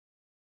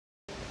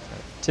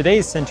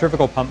Today's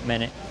Centrifugal Pump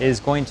Minute is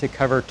going to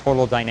cover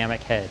total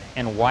dynamic head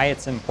and why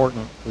it's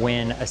important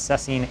when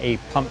assessing a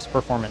pump's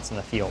performance in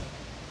the field.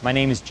 My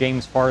name is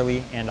James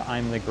Farley and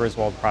I'm the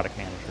Griswold Product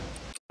Manager.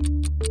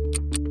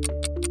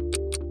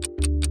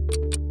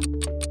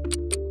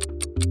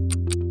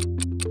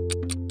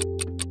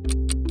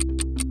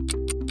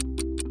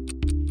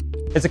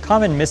 It's a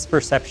common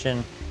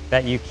misperception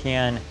that you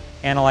can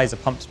analyze a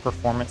pump's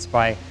performance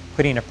by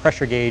putting a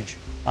pressure gauge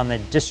on the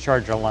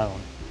discharge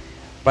alone.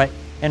 But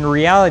in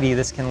reality,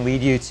 this can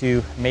lead you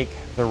to make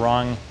the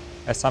wrong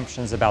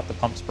assumptions about the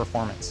pump's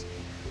performance.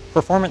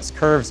 Performance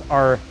curves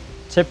are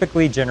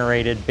typically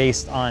generated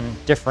based on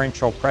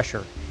differential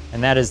pressure,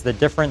 and that is the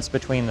difference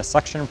between the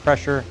suction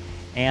pressure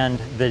and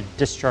the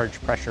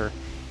discharge pressure,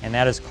 and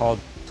that is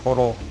called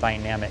total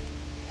dynamic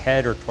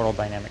head or total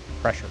dynamic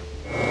pressure.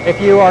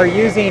 If you are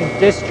using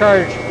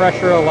discharge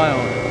pressure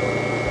alone,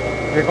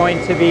 you're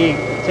going to be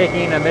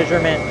taking a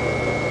measurement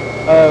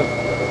of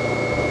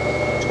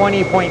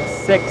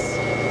 20.6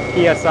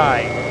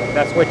 PSI.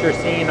 That's what you're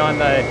seeing on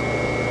the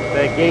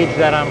gauge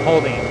that I'm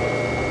holding.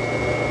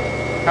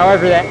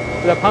 However,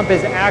 the pump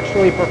is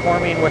actually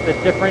performing with a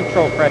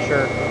differential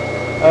pressure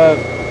of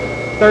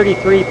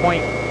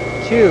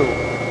 33.2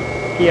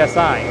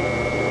 PSI.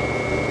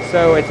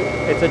 So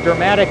it's a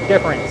dramatic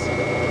difference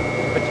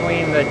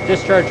between the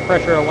discharge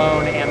pressure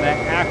alone and the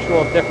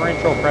actual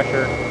differential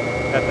pressure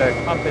that the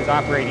pump is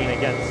operating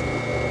against.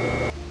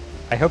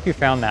 I hope you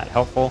found that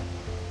helpful.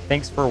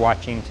 Thanks for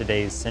watching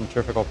today's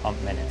Centrifugal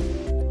Pump Minute.